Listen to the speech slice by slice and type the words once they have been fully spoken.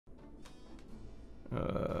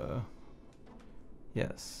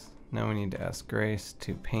Yes. Now we need to ask Grace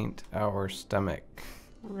to paint our stomach.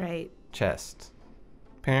 Right. Chest.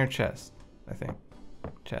 Paint our chest, I think.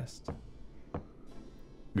 Chest.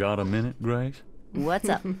 Got a minute, Grace? What's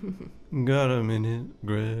up? Got a minute,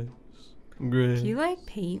 Grace. Grace. Can you, like,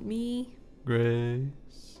 paint me?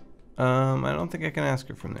 Grace. I don't think I can ask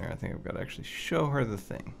her from there. I think I've got to actually show her the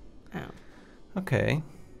thing. Oh. Okay.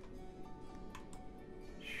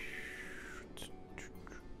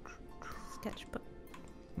 Sketchbook.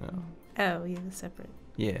 No. Oh, yeah, the separate.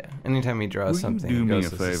 Yeah. Anytime he draws something, do it me goes a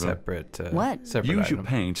as a favor? separate, What? separate Use item. your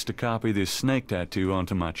paints to copy this snake tattoo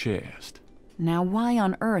onto my chest. Now, why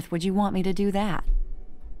on earth would you want me to do that?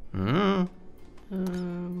 Hmm.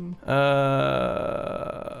 I'm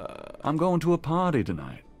going to a party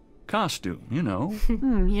tonight. Costume, you know.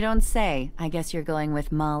 You don't say. I guess you're going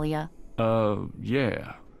with Malia.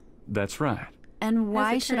 Yeah. That's right. And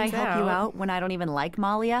why it should I turns help you out- out when I don't even like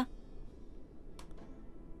Malia?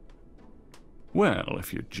 Well,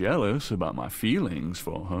 if you're jealous about my feelings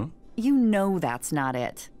for her. You know that's not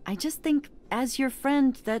it. I just think, as your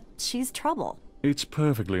friend, that she's trouble. It's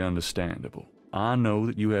perfectly understandable. I know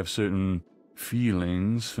that you have certain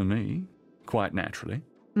feelings for me, quite naturally.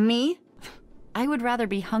 Me? I would rather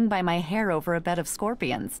be hung by my hair over a bed of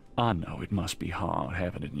scorpions. I know it must be hard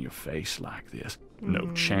having it in your face like this. No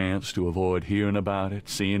chance to avoid hearing about it,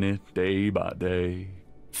 seeing it day by day.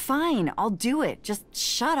 Fine, I'll do it. Just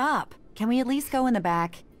shut up. Can we at least go in the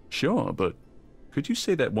back? Sure, but could you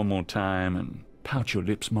say that one more time and pout your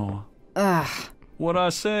lips more? Ugh. What'd I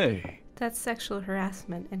say? That's sexual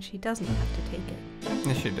harassment, and she doesn't have to take it.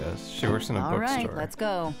 Yes, she does. She works in a All bookstore. right, let's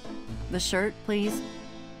go. The shirt, please.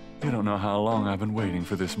 You don't know how long I've been waiting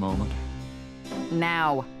for this moment.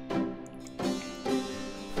 Now.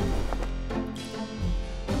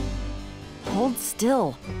 Hold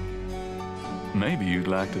still. Maybe you'd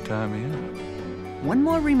like to tie me up. One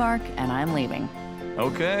more remark, and I'm leaving.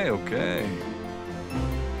 Okay, okay.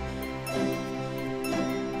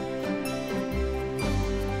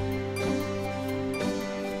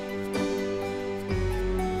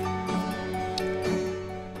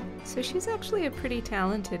 So she's actually a pretty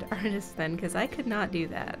talented artist then, because I could not do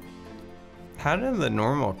that. How do the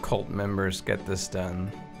normal cult members get this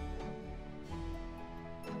done?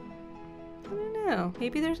 I don't know.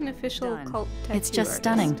 Maybe there's an official Done. cult tattoo It's just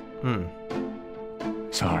artist. stunning.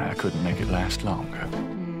 Sorry I couldn't make it last longer.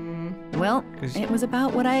 Well, 'Cause- it was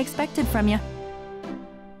about what I expected from you.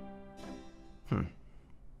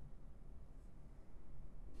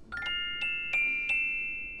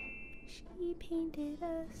 She painted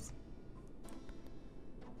us.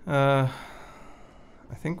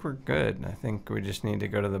 I think we're good. I think we just need to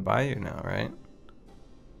go to the bayou now, right?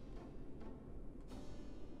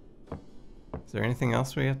 Is there anything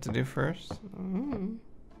else we have to do first?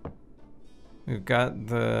 We've got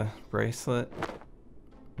the bracelet.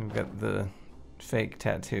 We've got the fake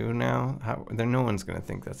tattoo now. No one's gonna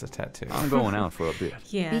think that's a tattoo. I'm going out for a bit.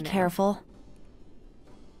 Yeah. Be no. careful.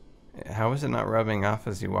 How is it not rubbing off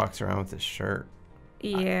as he walks around with his shirt?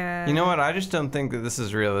 Yeah. You know what? I just don't think that this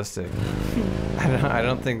is realistic. I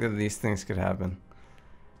don't think that these things could happen.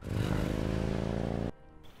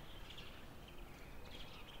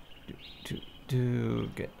 Do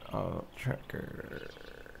get all tracker.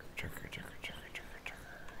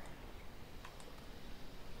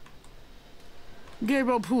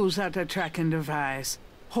 Gabriel pulls out a tracking device,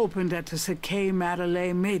 hoping that the Sake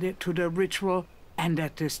Madeleine made it to the ritual and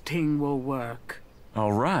that this thing will work.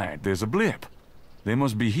 All right, there's a blip. They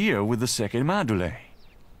must be here with the Sake Madule.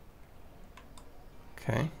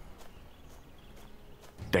 Okay.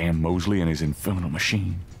 Damn Mosley and his infernal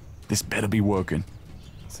machine. This better be working.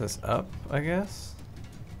 It says up, I guess.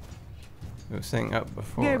 It was saying up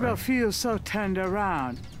before. Gabriel feels so turned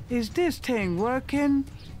around. Is this thing working?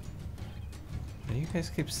 Why do you guys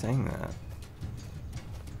keep saying that?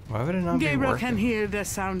 Why would it not be Gabriel working? can hear the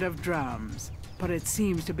sound of drums, but it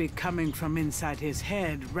seems to be coming from inside his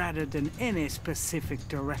head rather than any specific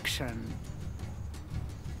direction.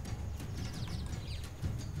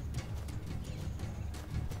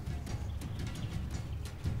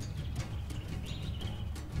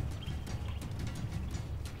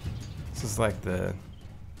 This is like the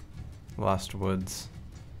Lost Woods.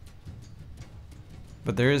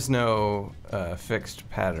 But there is no fixed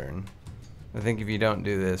pattern. I think if you don't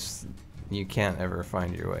do this, you can't ever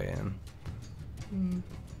find your way in.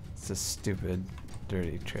 It's a stupid,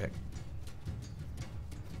 dirty trick.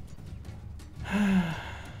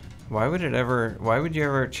 Why would you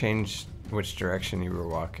ever change which direction you were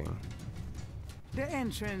walking? The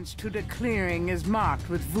entrance to the clearing is marked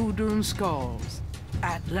with voodoo skulls.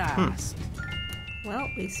 At last. Well,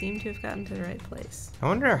 we seem to have gotten to the right place. I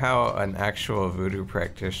wonder how an actual voodoo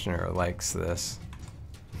practitioner likes this.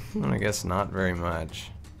 Well, I guess not very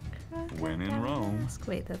much. When in Rome.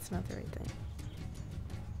 Wait, that's not the right thing.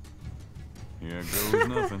 Here goes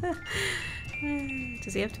nothing.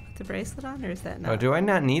 Does he have to put the bracelet on, or is that not? Oh, do I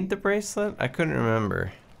not need the bracelet? I couldn't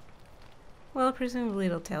remember. Well, presumably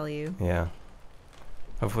it'll tell you. Yeah.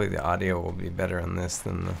 Hopefully the audio will be better on this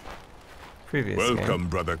than the previous Welcome, game.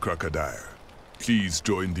 Brother Crocodile. Please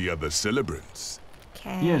join the other celebrants.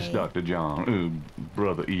 Okay. Yes, Dr. John.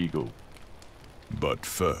 Brother Eagle. But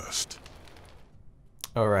first,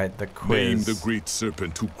 Alright, the quiz. name the great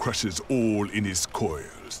serpent who crushes all in his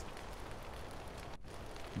coils.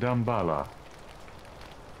 Dambala.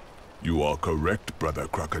 You are correct, Brother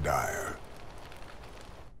Crocodile.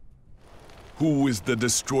 Who is the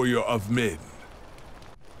destroyer of men?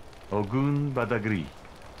 Ogun Badagri.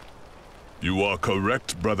 You are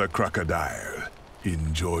correct, Brother Crocodile.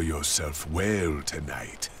 Enjoy yourself well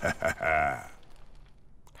tonight. Ha ha ha.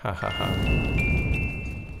 Ha ha ha.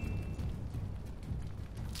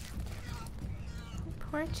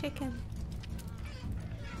 Poor chicken.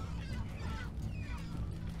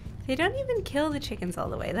 They don't even kill the chickens all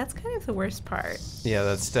the way. That's kind of the worst part. Yeah,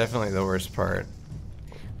 that's definitely the worst part.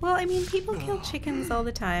 Well, I mean, people kill chickens all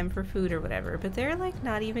the time for food or whatever, but they're like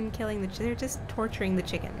not even killing they're just torturing the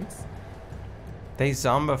chickens. They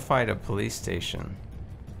zombified a police station.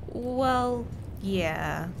 Well,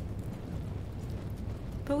 yeah.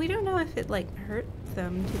 But we don't know if it like hurt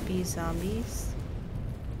them to be zombies.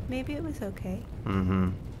 Maybe it was okay. Mm-hmm.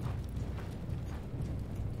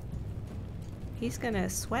 He's gonna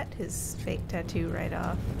sweat his fake tattoo right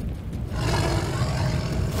off.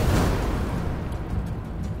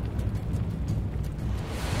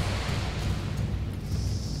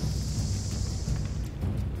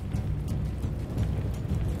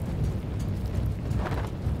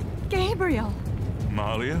 Gabriel!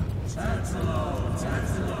 Malia?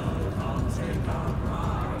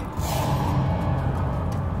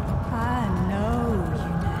 I know you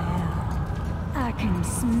now. I can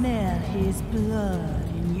smell his blood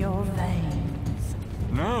in your veins.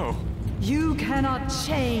 No. You cannot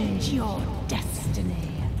change your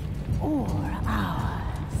destiny or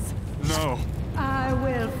ours. No. I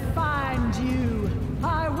will find you.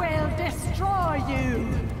 I will destroy you.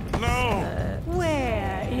 No.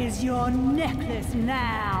 Where is your necklace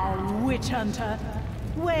now, witch hunter?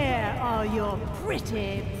 Where are your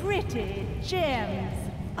pretty, pretty gems?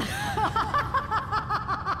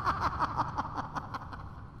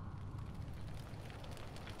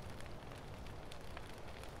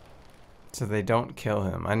 So they don't kill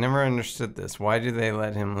him. I never understood this. Why do they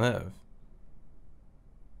let him live?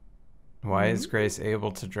 Why is Grace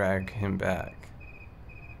able to drag him back?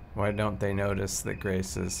 Why don't they notice that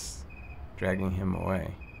Grace is dragging him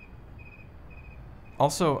away?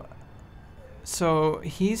 Also, so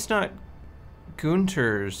he's not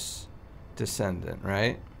Gunter's descendant,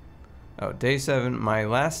 right? Oh, day 7. My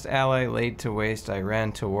last ally laid to waste, I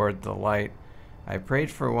ran toward the light. I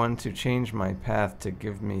prayed for one to change my path, to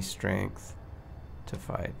give me strength to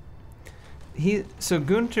fight. So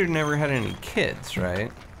Gunter never had any kids,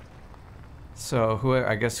 right? So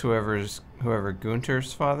I guess whoever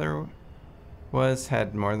Gunter's father was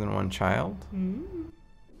had more than one child.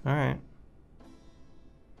 All right.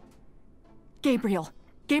 Gabriel!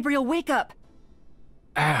 Gabriel, wake up!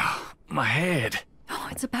 Ow, my head. Oh,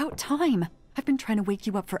 it's about time. I've been trying to wake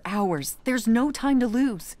you up for hours. There's no time to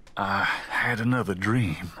lose. I had another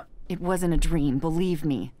dream. It wasn't a dream, believe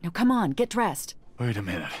me. Now come on, get dressed. Wait a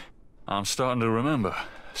minute. I'm starting to remember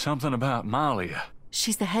something about Malia.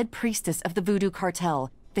 She's the head priestess of the Voodoo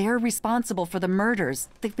Cartel. They're responsible for the murders.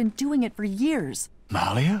 They've been doing it for years.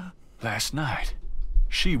 Malia? Last night,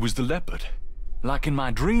 she was the leopard. Like in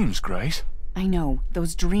my dreams, Grace. I know,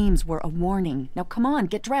 those dreams were a warning. Now come on,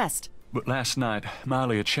 get dressed. But last night,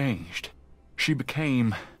 Malia changed. She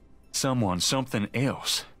became something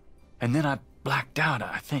else. And then I blacked out,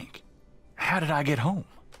 I think. How did I get home?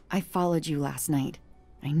 I followed you last night.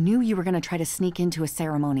 I knew you were gonna try to sneak into a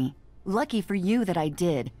ceremony. Lucky for you that I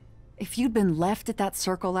did. If you'd been left at that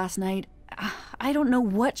circle last night, I don't know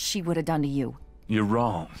what she would have done to you. You're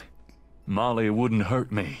wrong. Malia wouldn't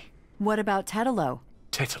hurt me. What about Tetelo?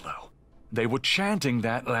 Tetelo. They were chanting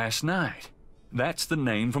that last night. That's the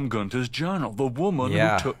name from Gunter's journal, the woman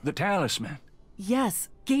Yeah. who took the talisman. Yes,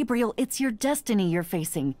 Gabriel, it's your destiny you're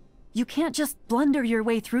facing. You can't just blunder your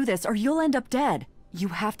way through this or you'll end up dead. You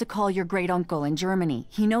have to call your great-uncle in Germany.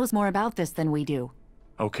 He knows more about this than we do.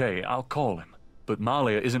 Okay, I'll call him. But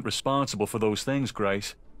Malia isn't responsible for those things,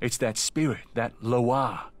 Grace. It's that spirit, that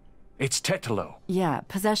Loa. It's Tetelo. Yeah,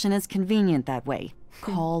 possession is convenient that way.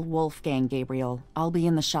 Call Wolfgang, Gabriel. I'll be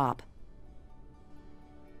in the shop.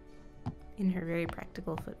 In her very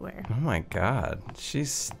practical footwear. Oh my god,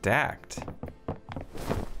 she's stacked.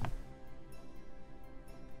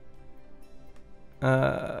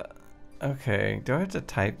 Okay, do I have to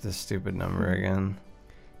type this stupid number again?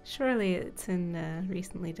 Surely it's in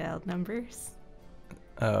recently dialed numbers.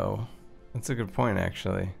 Oh, that's a good point,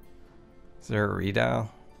 actually. Is there a redial?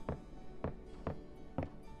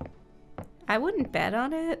 I wouldn't bet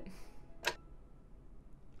on it.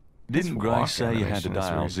 Didn't walk Grace say you had to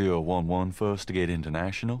animation is dial 011 first to get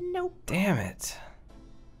international? Nope. Damn it.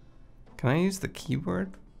 Can I use the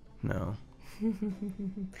keyboard? No. You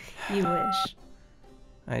wish.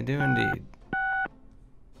 I do indeed.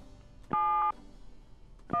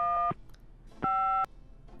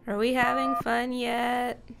 Are we having fun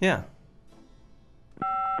yet? Yeah.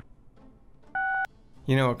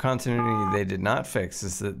 You know what continuity they did not fix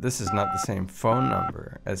is that this is not the same phone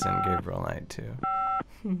number as in Gabriel Knight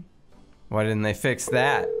 2. Why didn't they fix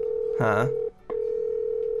that? Huh?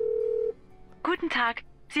 Guten Tag,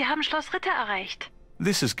 Sie haben Schloss Ritter erreicht.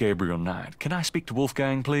 This is Gabriel Knight. Can I speak to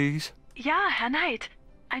Wolfgang, please? Ja, Herr Knight.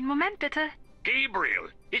 Einen Moment bitte. Gabriel,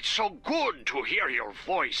 it's so good to hear your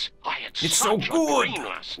voice. I had It's such so a good. dream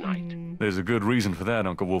last night. There's a good reason for that,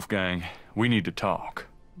 Uncle Wolfgang. We need to talk.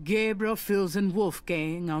 Gabriel fills in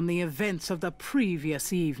Wolfgang on the events of the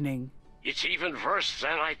previous evening. It's even worse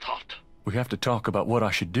than I thought. We have to talk about what I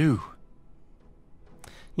should do.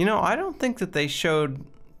 You know, I don't think that they showed...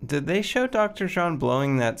 Did they show Dr. Jean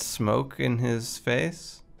blowing that smoke in his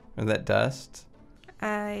face? Or that dust?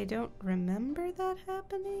 I don't remember that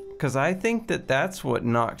happening. Because I think that that's what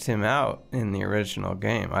knocked him out in the original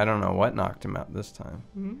game. I don't know what knocked him out this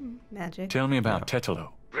time. Magic. Tell me about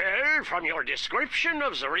Tetelo. Well, from your description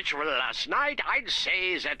of the ritual last night, I'd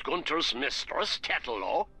say that Gunther's mistress,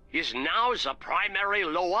 Tetelo, is now the primary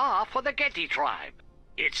Loa for the Getty tribe.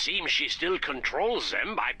 It seems she still controls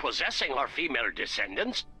them by possessing her female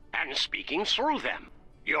descendants and speaking through them.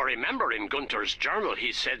 You remember in Gunther's journal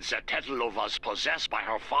he said that Tetelo was possessed by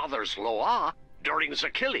her father's Loa during the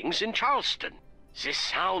killings in Charleston. This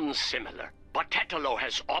sounds similar, but Tetelo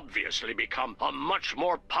has obviously become a much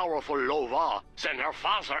more powerful Loa than her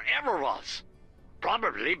father ever was.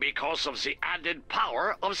 Probably because of the added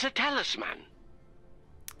power of the talisman.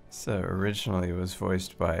 So originally it was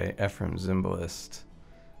voiced by Ephraim Zimbalist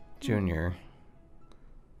Jr.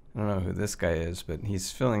 I don't know who this guy is, but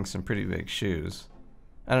he's filling some pretty big shoes.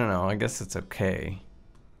 I don't know, I guess it's okay.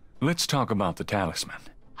 Let's talk about the talisman.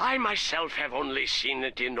 I myself have only seen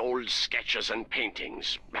it in old sketches and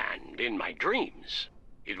paintings, and in my dreams.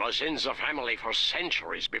 It was in the family for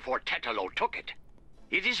centuries before Tetelo took it.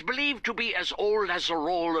 It is believed to be as old as the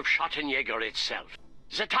role of Schottenjäger itself.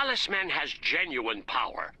 The talisman has genuine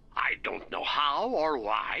power. I don't know how or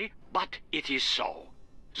why, but it is so.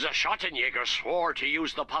 The Schottenjäger swore to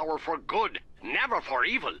use the power for good, never for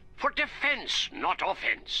evil, for defense, not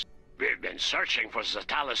offense. We've been searching for the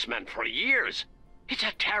talisman for years. It's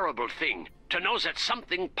a terrible thing to know that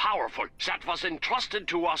something powerful that was entrusted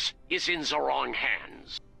to us is in the wrong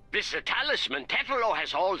hands. With the talisman, Tetelo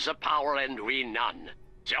has all the power and we none.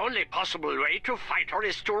 The only possible way to fight her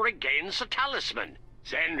is to regain the talisman.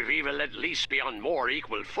 Then we will at least be on more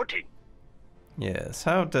equal footing. Yes,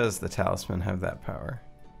 how does the talisman have that power?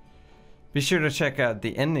 Be sure to check out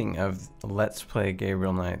the ending of Let's Play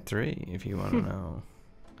Gabriel Knight 3 if you want to know.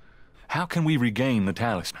 How can we regain the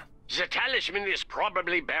talisman? The talisman is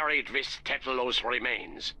probably buried with Tetelo's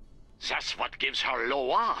remains. That's what gives her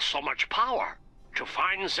Loa so much power. To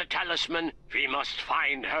find the talisman, we must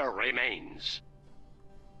find her remains.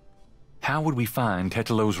 How would we find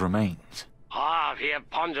Tetelo's remains? We have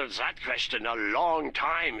pondered that question a long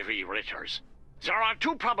time, we Ritters. There are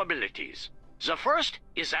two probabilities. The first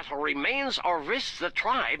is that her remains are with the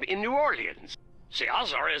tribe in New Orleans. The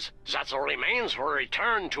other is that the remains were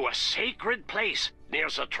returned to a sacred place near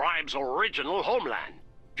the tribe's original homeland.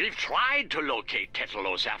 We've tried to locate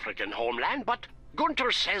Tetelo's African homeland, but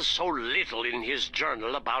Gunther says so little in his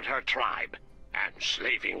journal about her tribe, and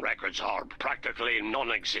slaving records are practically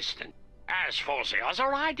non-existent. As for the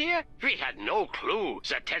other idea, we had no clue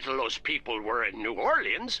that Tetelo's people were in New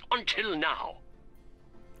Orleans until now.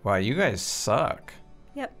 Wow, you guys suck.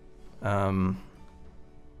 Yep.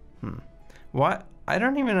 What? I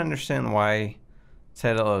don't even understand why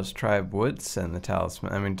Tetelo's tribe would send the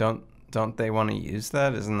talisman. I mean, don't they want to use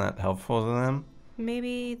that? Isn't that helpful to them?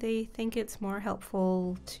 Maybe they think it's more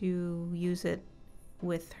helpful to use it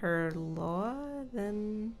with her law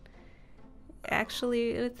than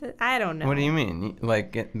actually with it. I don't know. What do you mean?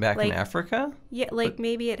 Like back in Like- Africa? Yeah, like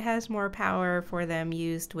maybe it has more power for them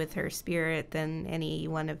used with her spirit than any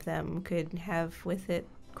one of them could have with it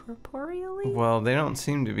corporeally. Well, they don't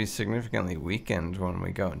seem to be significantly weakened when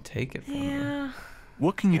we go and take it from them. Yeah.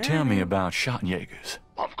 What can you tell me about Schottenjägers?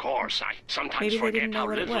 Of course, I sometimes Maybe they forget didn't know how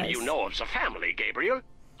what it little was. you know of the family, Gabriel.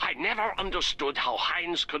 I never understood how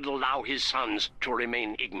Heinz could allow his sons to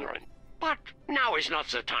remain ignorant. But now is not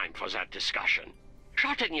the time for that discussion.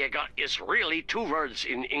 Schottenjäger is really two words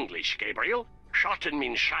in English, Gabriel. Schotten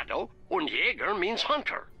means shadow, and Jäger means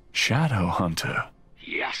hunter. Shadow Hunter.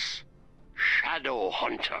 Yes, shadow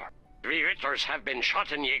hunter. We Ritters have been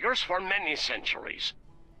Schottenjägers for many centuries.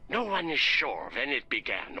 No one is sure when it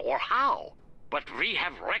began or how, but we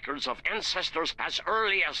have records of ancestors as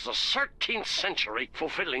early as the 13th century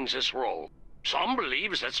fulfilling this role. Some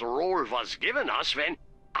believe that the role was given us when...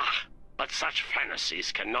 but such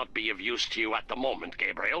fantasies cannot be of use to you at the moment,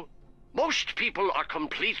 Gabriel. Most people are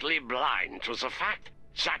completely blind to the fact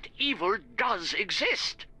that evil does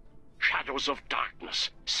exist. Shadows of darkness,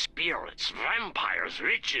 spirits, vampires,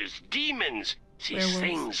 witches, demons. These Werewolves.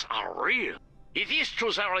 things are real. It is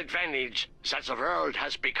to their advantage that the world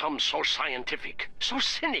has become so scientific, so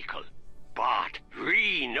cynical. But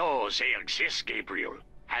we know they exist, Gabriel,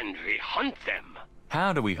 and we hunt them.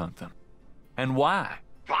 How do we hunt them? And why?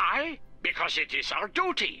 Why? Because it is our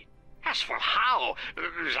duty. As for how,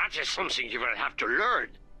 that is something you will have to learn.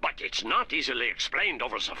 But it's not easily explained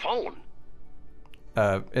over the phone.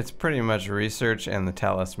 It's pretty much research and the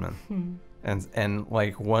talisman. And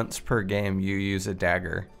like once per game you use a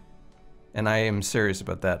dagger. And I am serious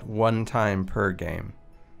about that. One time per game.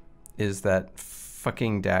 Is that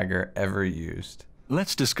fucking dagger ever used?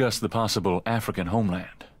 Let's discuss the possible African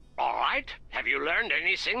homeland. All right. Have you learned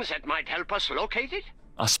anything that might help us locate it?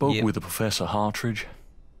 I spoke Yep. with the Professor Hartridge.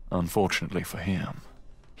 Unfortunately for him,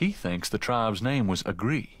 he thinks the tribe's name was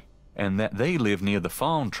Agree, and that they live near the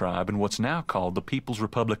Fawn tribe in what's now called the People's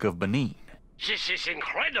Republic of Benin. This is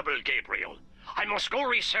incredible, Gabriel. I must go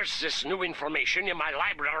research this new information in my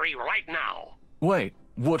library right now. Wait,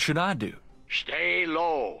 what should I do? Stay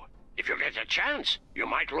low. If you get a chance, you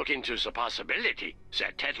might look into the possibility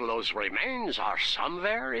that Tetelo's remains are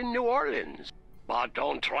somewhere in New Orleans. But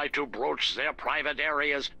don't try to broach their private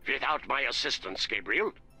areas without my assistance,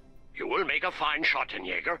 Gabriel. You will make a fine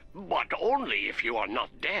Schottenjäger, but only if you are not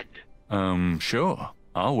dead. Sure.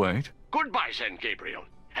 I'll wait. Goodbye then, Gabriel.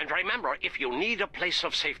 And remember, if you need a place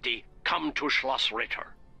of safety, come to Schloss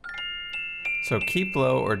Ritter. So keep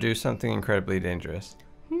low or do something incredibly dangerous.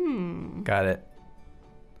 Got it.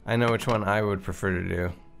 I know which one I would prefer to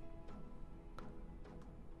do.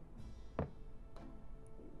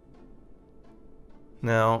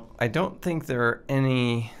 Now, I don't think there are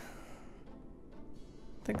any...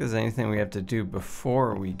 I think there's anything we have to do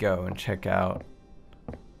before we go and check out.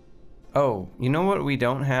 Oh, you know what we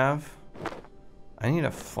don't have? I need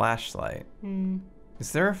a flashlight.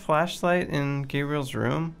 Is there a flashlight in Gabriel's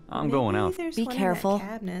room? I'm going out. There's Be one careful. In that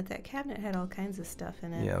cabinet. That cabinet had all kinds of stuff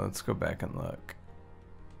in it. Yeah, let's go back and look.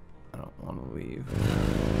 I don't want to leave.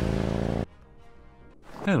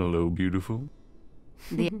 Hello, beautiful.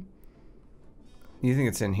 You think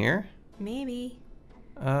it's in here? Maybe.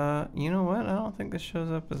 You know what? I don't think this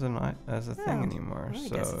shows up as a thing Oh, anymore. Well, I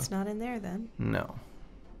so guess it's not in there then. no.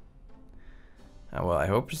 Well, I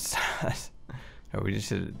hope it's not. Oh, we just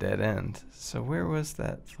hit a dead end. So where was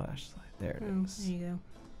that flashlight? There it Oh, is. there you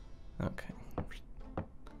go. Okay.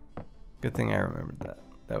 Good thing I remembered that.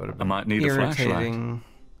 That would have been might need a flashlight. irritating.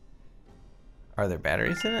 Are there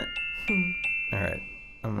batteries in it? All right.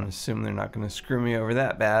 I'm gonna assume they're not gonna screw me over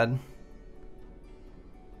that bad.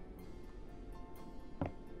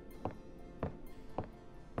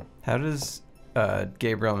 How does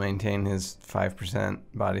Gabriel maintain his 5%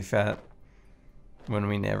 body fat when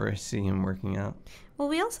we never see him working out? Well,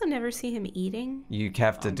 we also never see him eating. You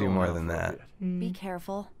have to I'm do going more out than for a that. bit. Be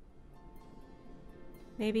careful.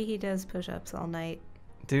 Maybe he does push-ups all night.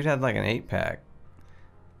 Dude had like an 8-pack.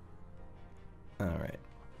 All right.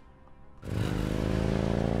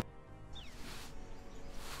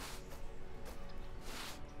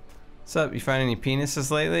 What's up? You find any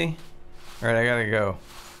penises lately? All right, I gotta go.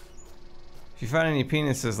 If you find any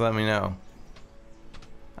penises, let me know.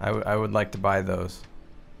 I would like to buy those.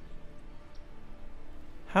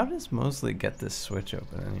 How does Mosley get this switch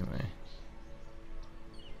open anyway?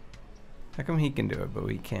 How come he can do it, but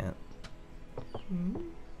we can't?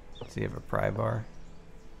 Does he have a pry bar?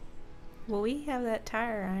 Well, we have that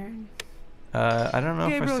tire iron. I don't know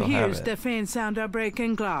if I Gabriel, still have here's it. the faint sound of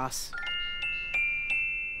breaking glass.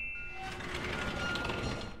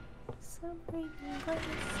 So breaking glass.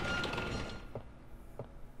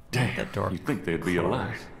 The door. You'd think they'd be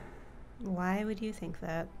alive. Why would you think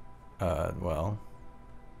that? Well.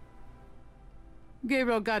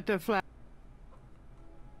 Gabriel got the flash.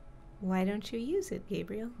 Why don't you use it,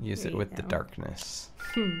 Gabriel? Use There it you with the go. darkness.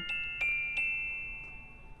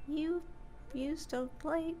 You used a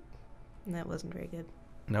light. That wasn't very good.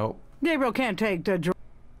 Nope. Gabriel can't take the drawer.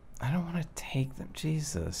 I don't want to take them.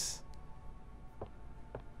 Jesus.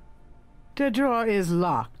 The drawer is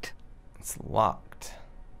locked. It's locked.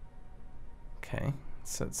 Okay.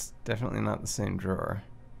 So it's definitely not the same drawer.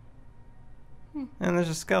 And there's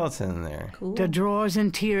a skeleton in there. Cool. The drawer's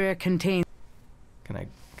interior contains. Can I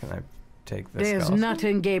take this There's skeleton?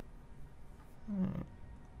 nothing, Gabriel.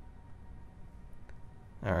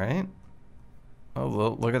 All right. Oh,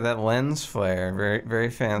 look at that lens flare. Very, very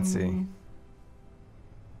fancy.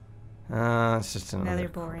 It's just Another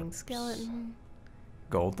boring skeleton.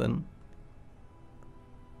 Golden.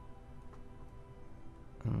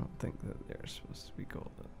 I don't think that they're supposed to be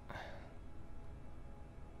golden.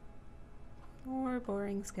 More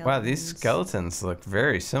boring skeletons. Wow, these skeletons look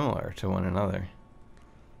very similar to one another.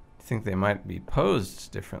 I think they might be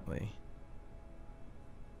posed differently.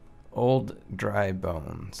 Old dry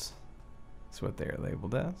bones. That's what they are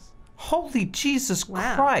labeled as. Holy Jesus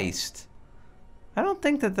Christ! I don't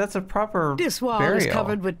think that that's a proper This wall burial. is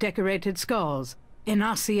covered with decorated skulls. An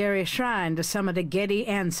ossuary shrine to some of the Getty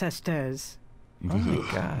ancestors. Oh my Ugh,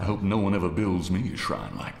 God. I hope no one ever builds me a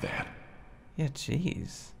shrine like that. Yeah,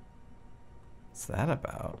 jeez. What's that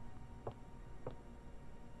about?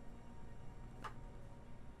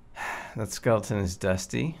 That skeleton is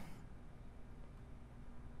dusty.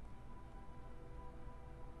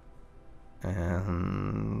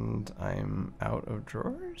 And I'm out of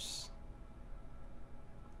drawers?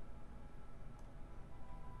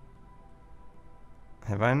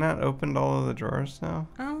 Have I not opened all of the drawers now?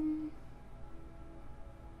 I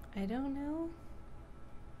don't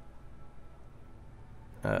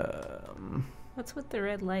know. What's with the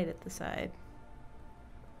red light at the side?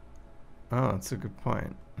 Oh, that's a good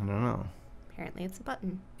point. I don't know. Apparently it's a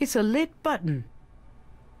button. It's a lit button.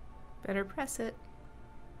 Better press it.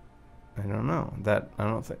 I don't know.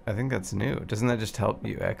 I think that's new. Doesn't that just help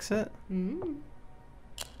you exit?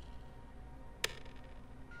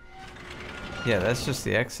 Yeah, that's just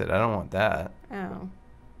the exit. I don't want that. Oh.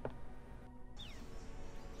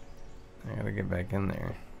 I gotta get back in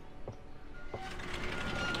there.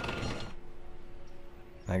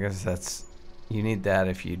 I guess that's... You need that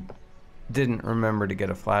if you didn't remember to get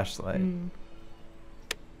a flashlight.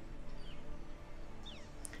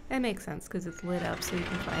 That makes sense because it's lit up so you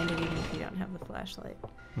can find it even if you don't have the flashlight.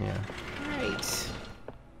 Yeah. Alright.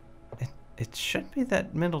 It should be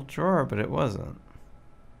that middle drawer, but it wasn't.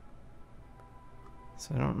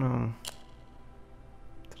 So I don't know.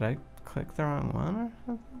 Did I click the wrong one or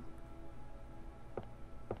something?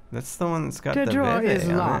 That's the one that's got the drawer Veve is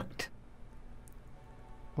on it. locked.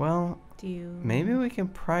 Well, maybe we can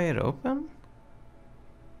pry it open?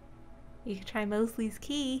 You could try Mosley's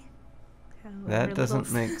key. That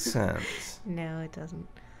doesn't make sense. No, it doesn't.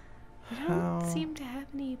 We don't seem to have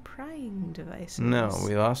any prying devices. No,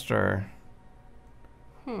 we lost our...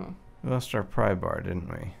 We lost our pry bar, didn't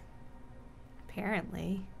we?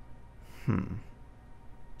 Apparently.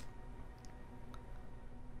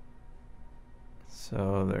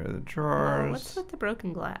 So there are the Well, drawers. what's with the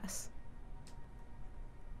broken glass?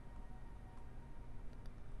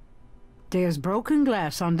 There's broken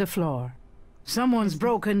glass on the floor. Someone's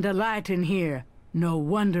broken the light in here. No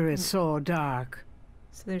wonder it's so dark.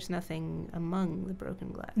 So there's nothing among the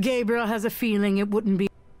broken glass. Gabriel has a feeling it wouldn't be...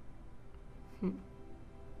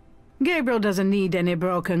 Gabriel doesn't need any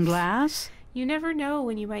broken glass. You never know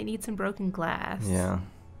when you might need some broken glass. Yeah.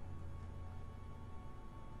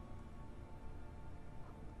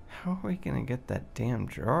 How are we gonna get that damn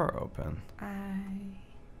drawer open?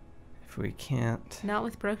 If we can't... Not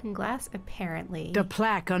with broken glass, apparently. The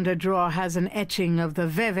plaque on the drawer has an etching of the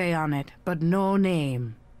Veve on it, but no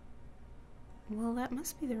name. Well, that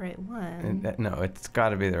must be the right one. No, it's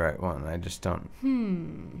gotta be the right one. I just don't...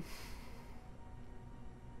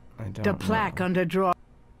 I don't The plaque know. on the drawer.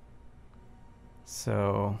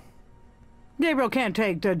 So... Gabriel can't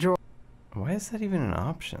take the drawer. Why is that even an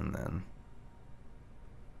option, then?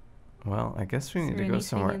 Well, I guess we need to go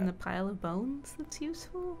somewhere... in the pile of bones that's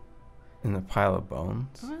useful? In the pile of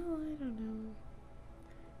bones? Well, I don't know.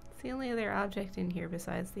 It's the only other object in here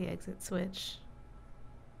besides the exit switch.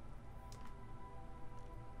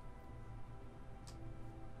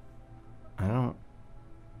 I don't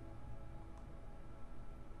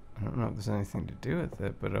know if there's anything to do with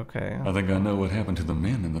it, but okay. I think I know what happened to the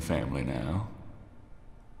men in the family now.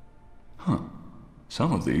 Huh.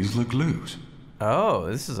 Some of these look loose. Oh,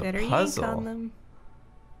 this is a Better yank puzzle. on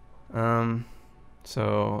them.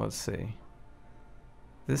 So let's see.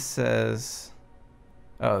 This says,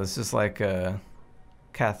 oh, this is like a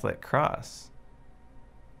Catholic cross.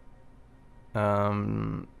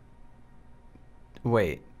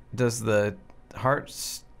 Wait, does the heart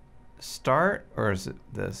start or is it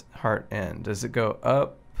this heart end? Does it go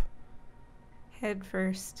up Head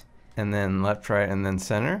first. and then left, right, and then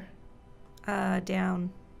center?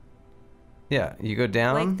 Down. Yeah, you go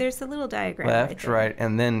down, Like there's a little diagram. left, right, right,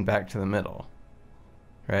 and then back to the middle,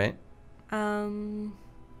 right? there.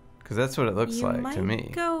 Because that's what it looks You like might to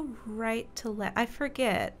me. go right to left. I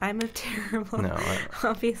forget. I'm a terrible. No,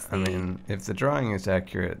 obviously. I mean, if the drawing is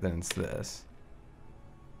accurate, then it's this.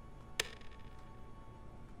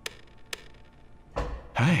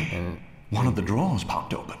 Hey, And one of the drawers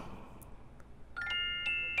popped open.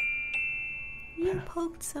 You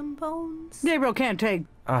poked some bones. Gabriel can't take.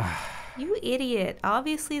 You idiot.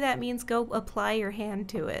 Obviously that means go apply your hand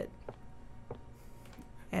to it.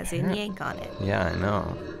 As in yank on it. yeah, I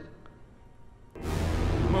know.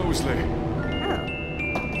 Mosley.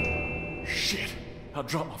 Oh. Shit, I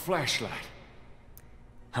dropped my flashlight.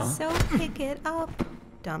 Huh? So pick it up,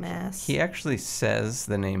 dumbass. He actually says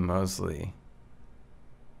the name Mosley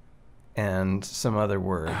and some other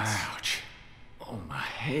words, Ouch. Oh, my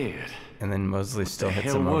head. and then Mosley still The hits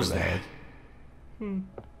hell him over was the that? head.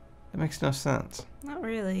 That makes no sense. Not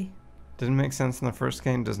really. Didn't make sense in the first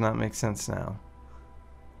game, does not make sense now.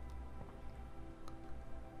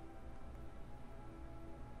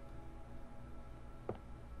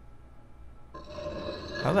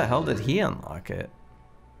 How the hell did he unlock it?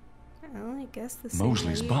 Well, I guess the same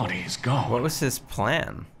Mosley's way. body is gone. What was his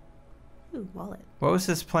plan? Ooh, wallet. What was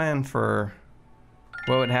his plan for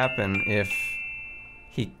what would happen if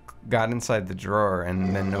he got inside the drawer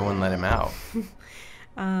and then no one let him out?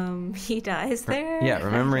 He dies there? Yeah,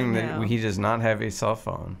 remembering I that don't know. he does not have a cell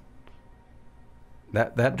phone.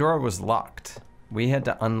 That drawer was locked. We had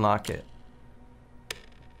to unlock it.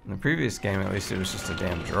 In the previous game, at least it was just a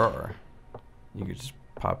damn drawer. You could just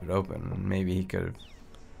pop it open, and maybe he could have,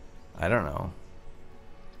 I don't know.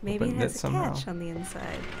 Maybe it opened has it a somehow. catch on the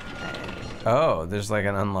inside. Oh, there's like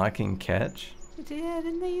an unlocking catch? Yeah,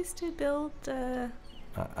 didn't they used to build,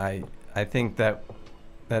 I think that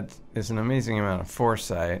is an amazing amount of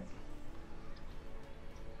foresight.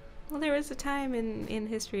 Well, there was a time in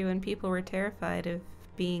history when people were terrified of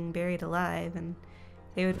being buried alive, and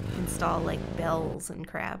they would install, like, bells and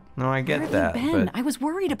crap. No, I Where get have that, you been? but I was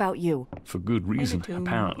worried about you. For good reason, too.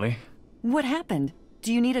 apparently. What happened?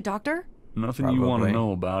 Do you need a doctor? Nothing you want to Probably.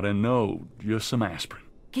 know about, and no, just some aspirin.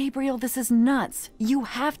 Gabriel, this is nuts. You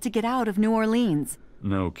have to get out of New Orleans.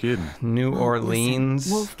 No kidding. New Orleans.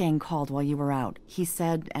 Listen, Wolfgang called while you were out. He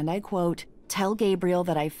said, and I quote, "Tell Gabriel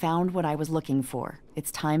that I found what I was looking for.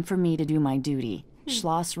 It's time for me to do my duty.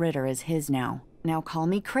 Schloss Ritter is his now. Now call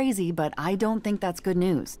me crazy, but I don't think that's good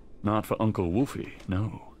news." Not for Uncle Wolfie,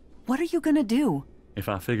 no. What are you gonna do? If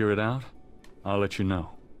I figure it out, I'll let you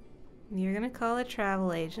know. You're gonna call a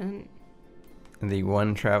travel agent. The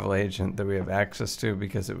one travel agent that we have access to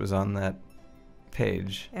because it was on that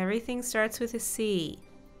page. Everything starts with a C.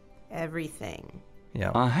 Everything.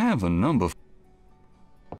 Yeah. I have a number.